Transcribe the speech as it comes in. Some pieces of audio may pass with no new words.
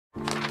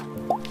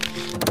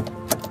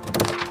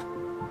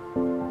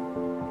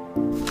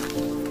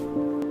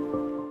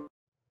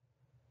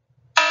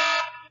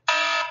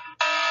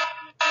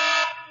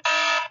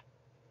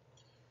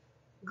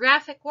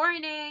Graphic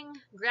warning!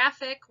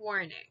 Graphic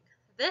warning!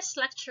 This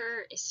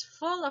lecture is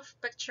full of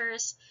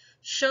pictures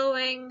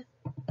showing,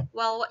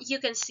 well, what you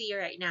can see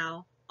right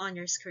now on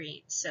your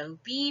screen, so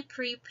be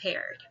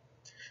prepared.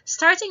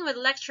 Starting with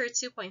lecture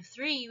 2.3,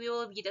 we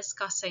will be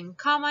discussing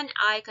common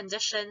eye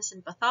conditions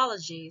and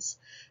pathologies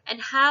and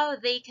how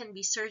they can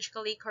be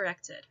surgically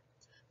corrected.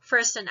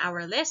 First on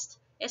our list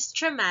is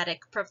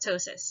traumatic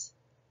proptosis.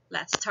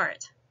 Let's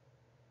start.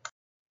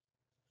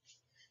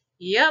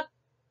 Yep,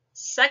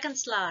 second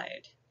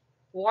slide.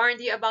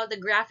 Warned you about the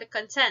graphic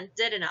content,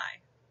 didn't I?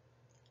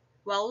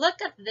 Well,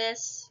 look at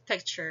this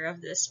picture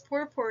of this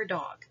poor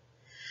dog.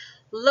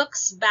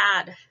 Looks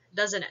bad,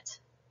 doesn't it?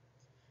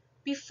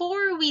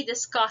 Before we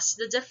discuss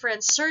the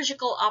different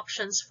surgical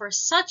options for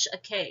such a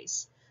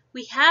case,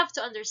 we have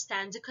to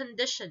understand the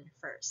condition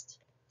first.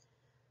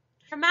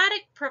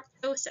 Traumatic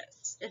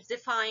proptosis is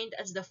defined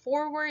as the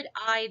forward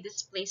eye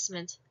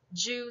displacement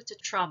due to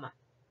trauma.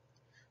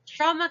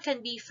 Trauma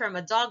can be from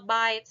a dog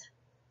bite,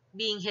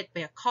 being hit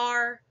by a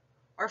car,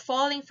 or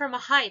falling from a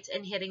height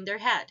and hitting their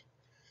head.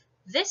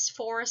 This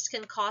force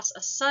can cause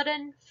a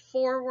sudden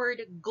forward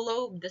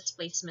globe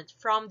displacement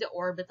from the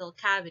orbital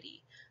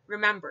cavity.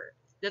 Remember,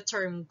 the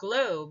term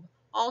globe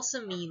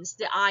also means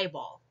the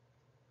eyeball.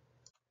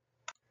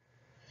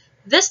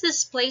 This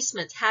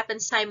displacement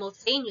happens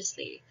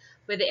simultaneously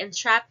with the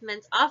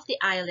entrapment of the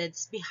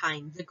eyelids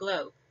behind the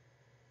globe.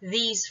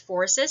 These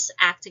forces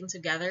acting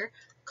together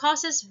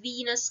causes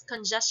venous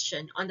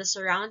congestion on the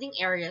surrounding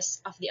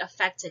areas of the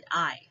affected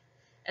eye,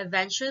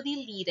 eventually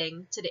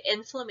leading to the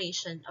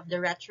inflammation of the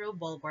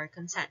retrobulbar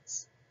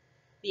contents.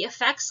 The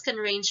effects can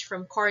range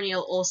from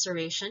corneal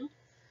ulceration,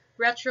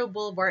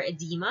 retrobulbar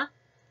edema,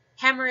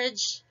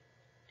 hemorrhage,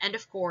 and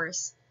of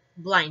course,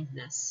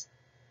 blindness.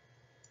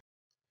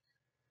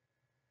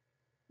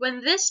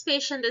 When this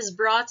patient is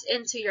brought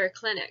into your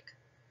clinic,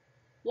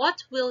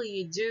 what will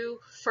you do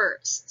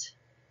first?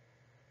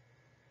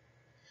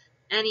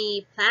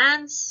 Any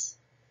plans,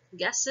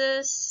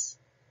 guesses?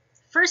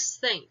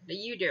 First thing that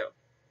you do.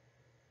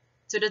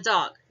 To the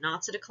dog,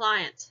 not to the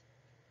client.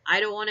 I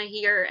don't want to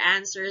hear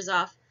answers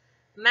of,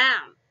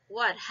 "Ma'am,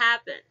 what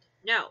happened?"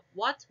 No,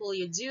 what will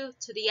you do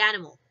to the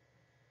animal?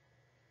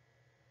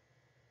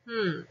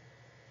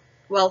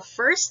 Well,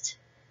 first,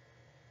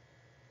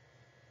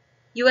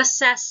 you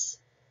assess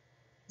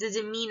the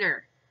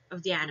demeanor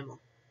of the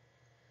animal.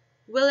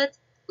 Will it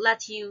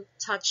let you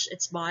touch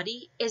its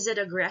body? Is it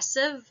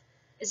aggressive?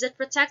 Is it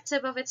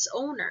protective of its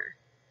owner?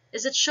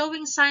 Is it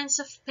showing signs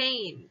of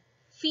pain,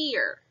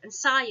 fear,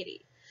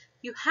 anxiety?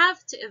 You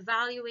have to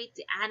evaluate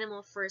the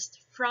animal first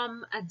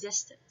from a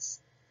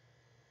distance.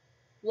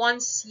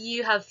 Once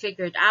you have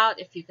figured out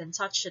if you can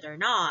touch it or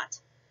not,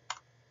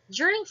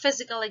 during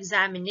physical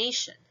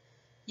examination,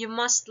 you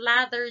must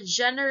lather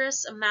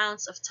generous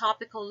amounts of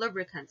topical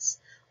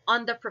lubricants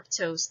on the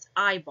proptosed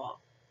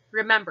eyeball.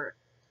 Remember,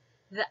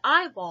 the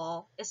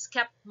eyeball is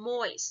kept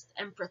moist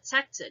and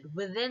protected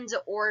within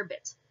the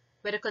orbit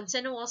by the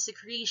continual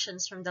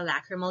secretions from the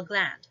lacrimal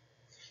gland.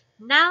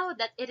 Now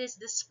that it is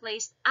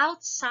displaced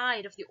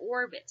outside of the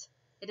orbit,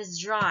 it is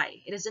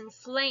dry, it is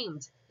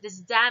inflamed, it is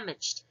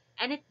damaged,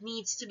 and it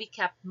needs to be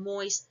kept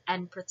moist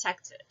and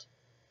protected.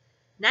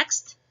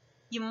 Next,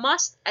 you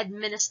must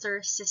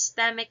administer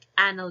systemic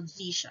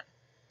analgesia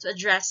to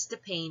address the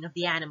pain of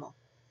the animal,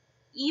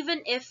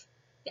 even if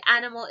the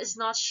animal is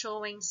not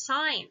showing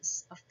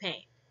signs of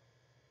pain.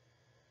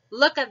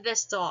 Look at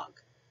this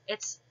dog.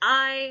 Its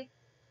eye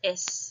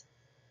is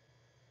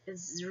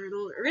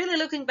really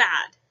looking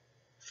bad.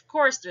 Of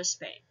course there's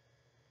pain.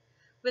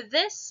 With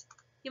this,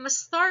 you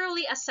must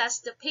thoroughly assess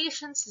the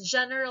patient's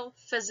general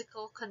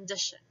physical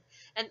condition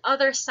and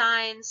other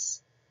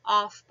signs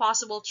of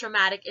possible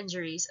traumatic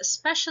injuries,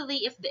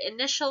 especially if the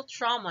initial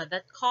trauma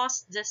that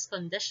caused this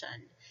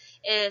condition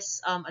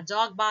is a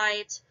dog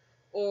bite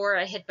or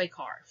a hit by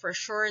car. For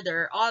sure,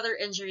 there are other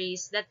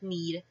injuries that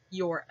need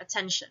your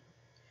attention.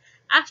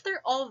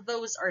 After all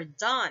those are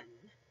done,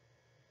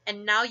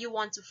 and now you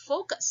want to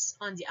focus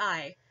on the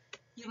eye,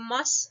 you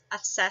must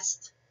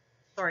assess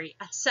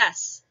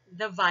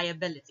the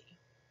viability.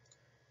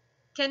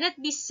 Can it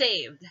be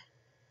saved?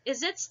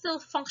 Is it still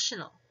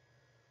functional?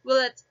 Will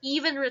it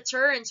even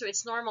return to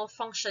its normal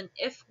function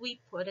if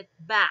we put it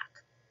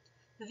back?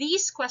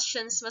 These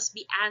questions must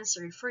be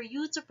answered for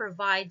you to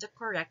provide the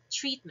correct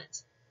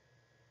treatment.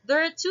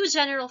 There are two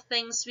general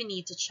things we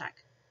need to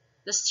check: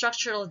 the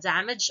structural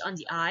damage on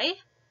the eye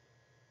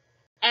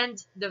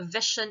and the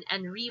vision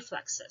and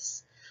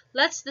reflexes.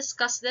 Let's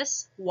discuss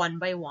this one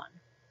by one.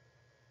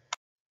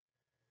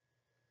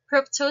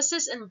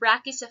 Proptosis in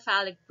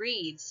brachycephalic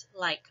breeds,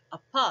 like a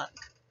pug,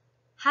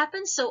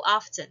 happens so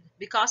often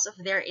because of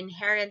their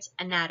inherent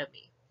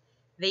anatomy.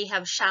 They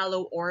have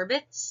shallow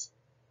orbits,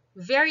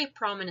 very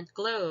prominent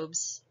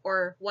globes,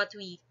 or what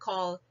we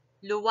call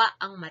luwa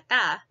ang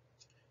mata,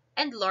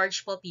 and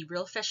large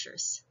palpebral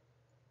fissures.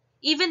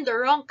 Even the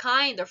wrong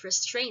kind of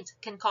restraint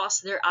can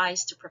cause their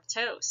eyes to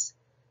proptose.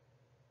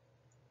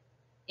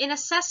 In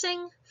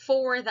assessing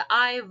for the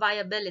eye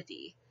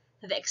viability,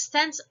 the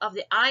extent of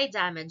the eye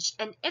damage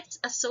and its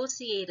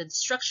associated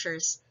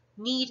structures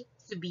need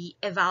to be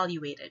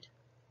evaluated.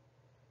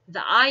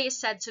 The eye is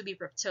said to be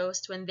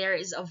proptosed when there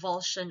is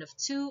avulsion of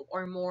two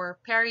or more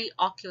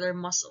periocular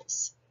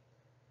muscles.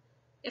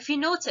 If you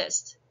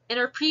noticed, in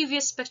our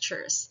previous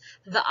pictures,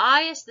 the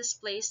eye is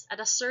displaced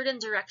at a certain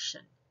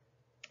direction,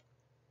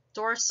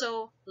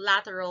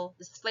 dorsolateral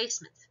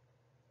displacement.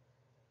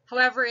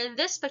 However, in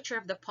this picture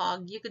of the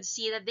pug, you could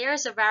see that there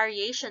is a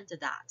variation to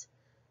that.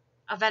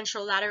 A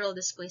ventrolateral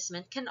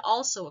displacement can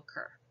also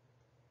occur.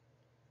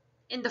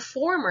 In the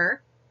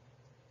former,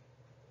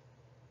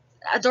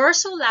 a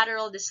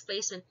dorsolateral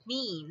displacement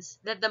means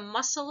that the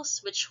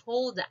muscles which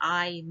hold the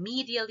eye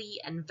medially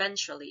and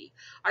ventrally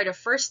are the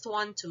first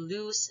one to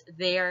lose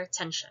their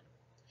tension.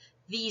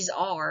 These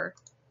are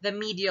the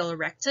medial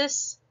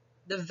rectus,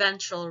 the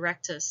ventral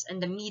rectus,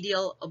 and the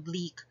medial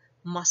oblique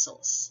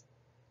muscles.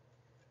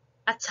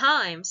 At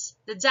times,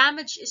 the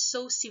damage is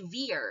so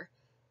severe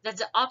that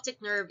the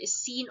optic nerve is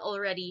seen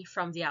already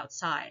from the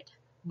outside.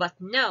 But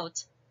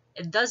note,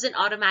 it doesn't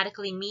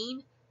automatically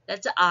mean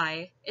that the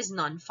eye is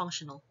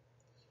non-functional.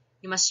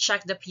 You must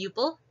check the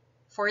pupil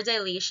for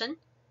dilation,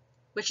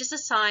 which is a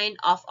sign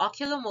of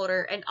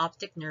oculomotor and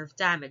optic nerve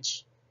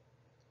damage.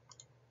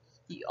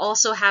 You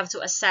also have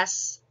to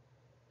assess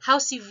how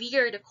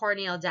severe the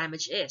corneal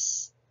damage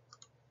is.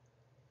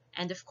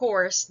 And of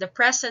course, the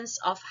presence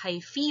of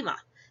hyphema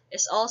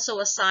is also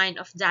a sign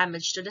of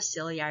damage to the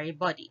ciliary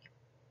body.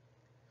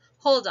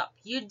 Hold up,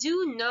 you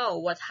do know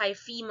what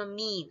hyphema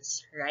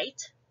means,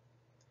 right?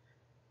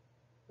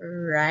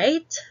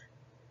 Right?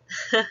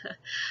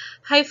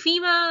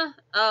 Hyphema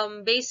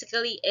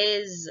basically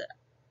is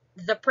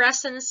the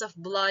presence of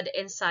blood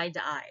inside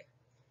the eye.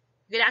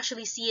 You can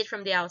actually see it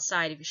from the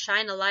outside. If you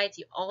shine a light,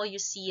 all you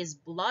see is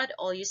blood,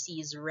 all you see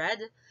is red,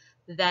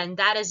 then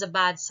that is a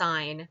bad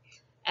sign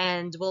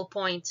and will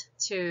point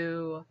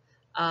to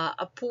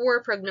a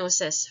poor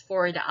prognosis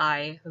for the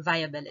eye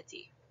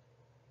viability.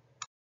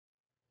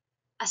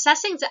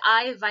 Assessing the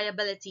eye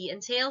viability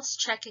entails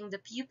checking the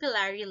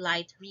pupillary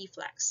light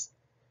reflex.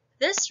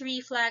 This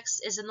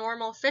reflex is a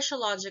normal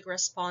physiologic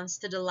response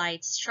to the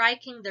light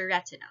striking the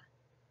retina.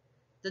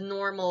 The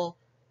normal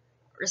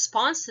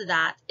response to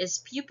that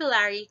is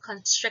pupillary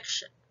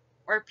constriction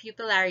or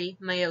pupillary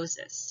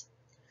miosis.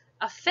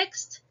 A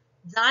fixed,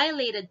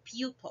 dilated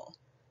pupil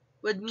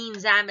would mean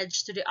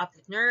damage to the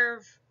optic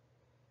nerve,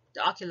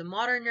 the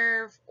oculomotor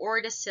nerve,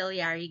 or the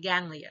ciliary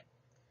ganglion.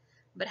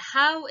 But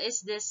how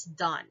is this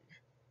done?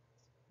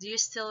 Do you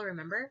still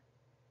remember?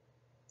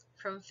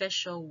 From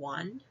Physio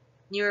 1,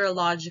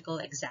 neurological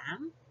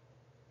exam?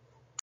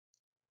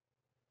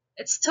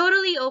 It's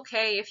totally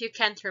okay if you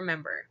can't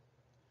remember,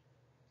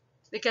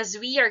 because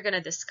we are going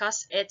to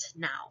discuss it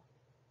now.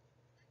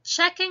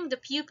 Checking the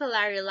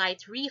pupillary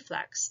light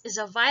reflex is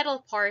a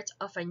vital part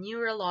of a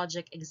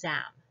neurologic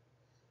exam.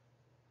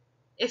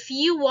 If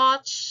you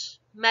watch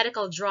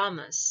medical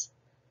dramas,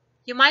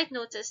 you might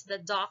notice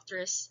that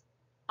doctors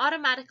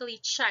automatically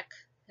check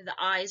the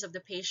eyes of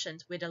the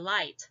patient with a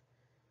light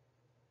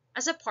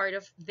as a part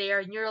of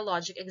their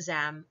neurologic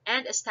exam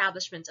and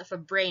establishment of a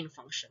brain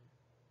function.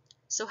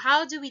 So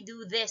how do we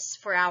do this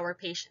for our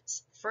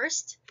patients?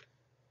 First,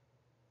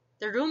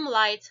 the room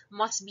light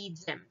must be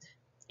dimmed.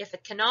 If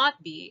it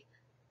cannot be,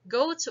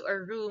 go to a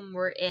room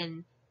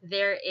wherein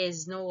there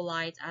is no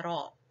light at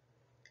all.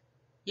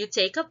 You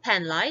take a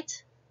pen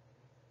light,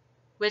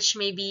 which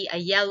may be a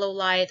yellow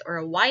light or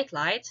a white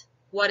light.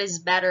 What is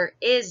better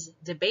is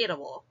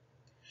debatable.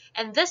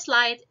 And this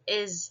light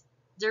is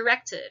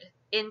directed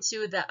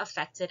into the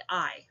affected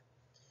eye.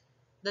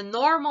 The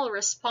normal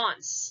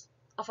response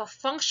of a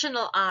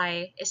functional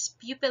eye is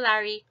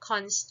pupillary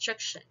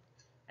constriction,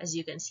 as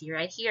you can see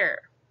right here.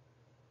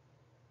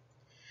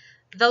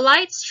 The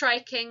light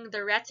striking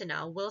the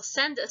retina will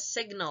send a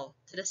signal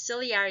to the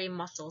ciliary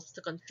muscles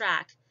to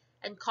contract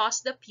and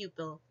cause the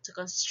pupil to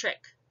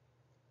constrict.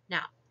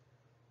 Now,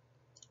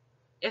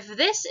 if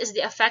this is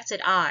the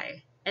affected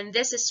eye, and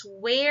this is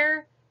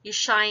where you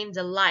shine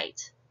the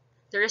light,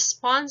 the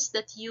response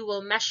that you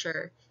will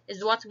measure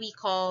is what we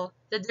call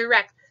the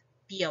direct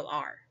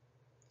PLR.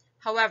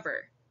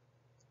 However,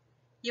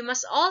 you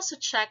must also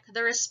check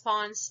the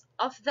response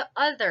of the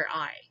other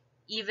eye,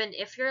 even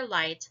if your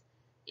light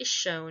is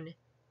shown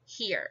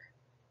here.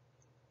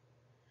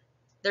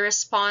 The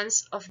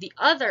response of the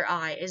other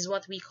eye is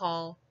what we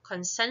call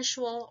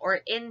consensual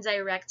or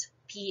indirect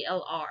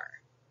PLR.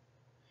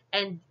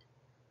 And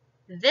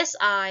this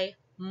eye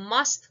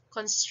must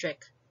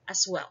constrict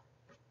as well.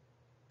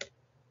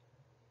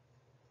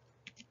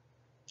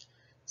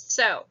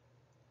 So,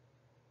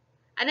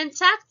 an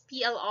intact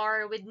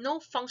PLR with no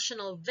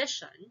functional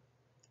vision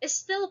is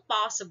still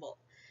possible,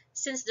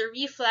 since the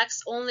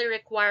reflex only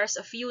requires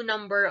a few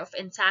number of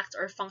intact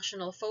or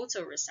functional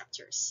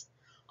photoreceptors.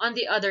 On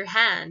the other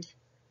hand,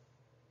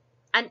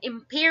 an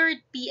impaired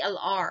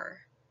PLR,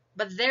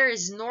 but there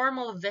is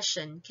normal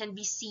vision, can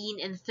be seen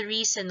in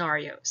 3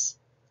 scenarios.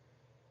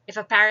 If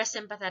a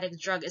parasympathetic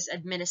drug is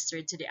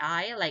administered to the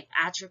eye, like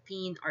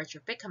atropine or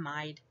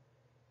tropicamide,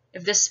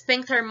 if the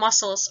sphincter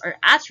muscles are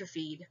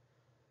atrophied,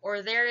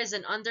 or there is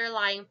an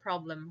underlying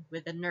problem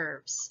with the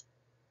nerves.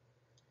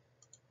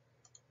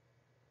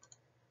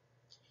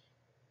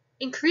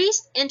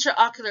 Increased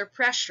intraocular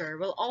pressure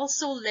will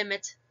also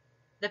limit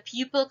the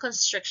pupil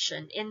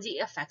constriction in the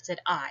affected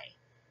eye.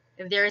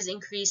 If there is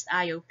increased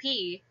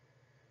IOP,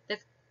 the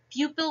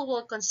pupil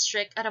will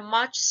constrict at a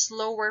much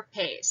slower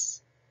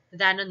pace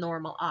than a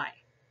normal eye.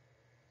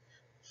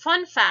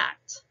 Fun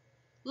fact,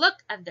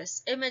 look at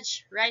this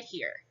image right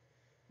here.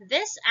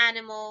 This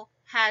animal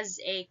has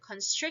a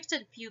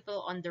constricted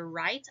pupil on the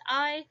right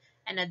eye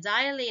and a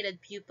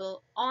dilated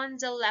pupil on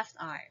the left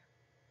eye.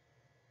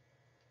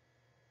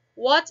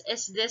 What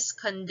is this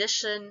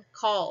condition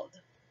called?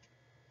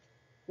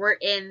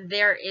 Wherein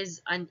there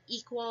is an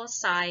equal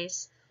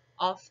size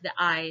of the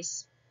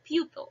eye's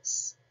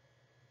pupils.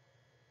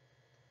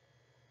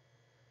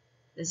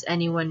 Does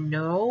anyone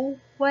know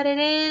what it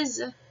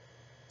is?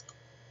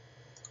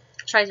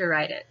 Try to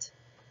write it.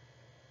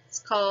 It's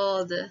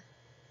called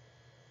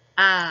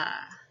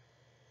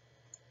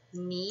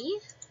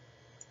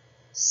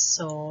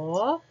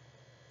so.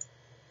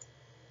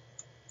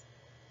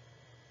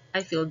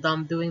 I feel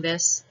dumb doing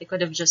this. I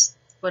could have just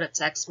put a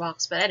text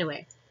box, but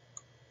anyway.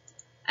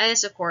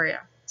 Anisocoria.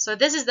 So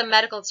this is the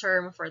medical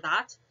term for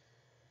that.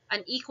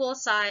 An equal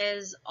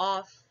size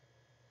of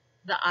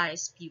the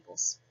eye's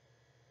pupils.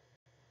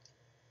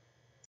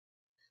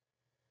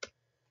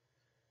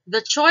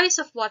 The choice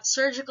of what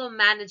surgical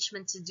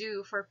management to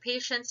do for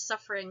patients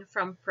suffering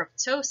from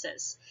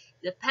proptosis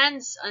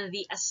depends on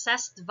the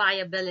assessed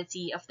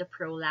viability of the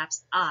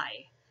prolapsed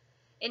eye.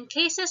 In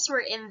cases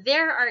wherein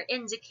there are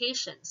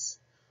indications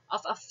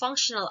of a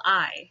functional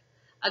eye,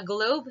 a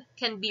globe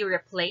can be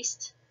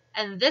replaced,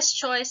 and this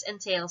choice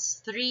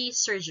entails 3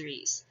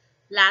 surgeries: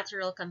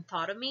 lateral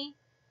camphotomy,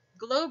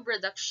 globe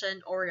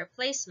reduction or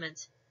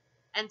replacement,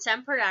 and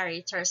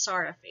temporary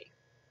tarsorrhaphy.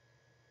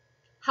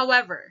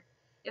 However,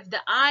 if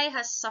the eye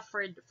has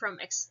suffered from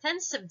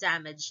extensive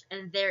damage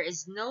and there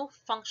is no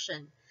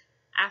function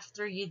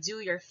after you do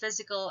your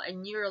physical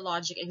and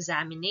neurologic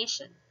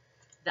examination,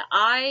 the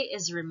eye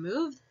is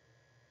removed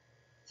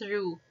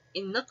through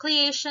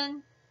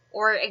enucleation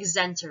or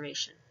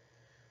exenteration.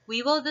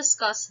 We will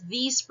discuss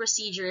these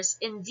procedures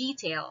in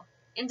detail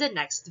in the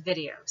next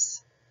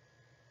videos.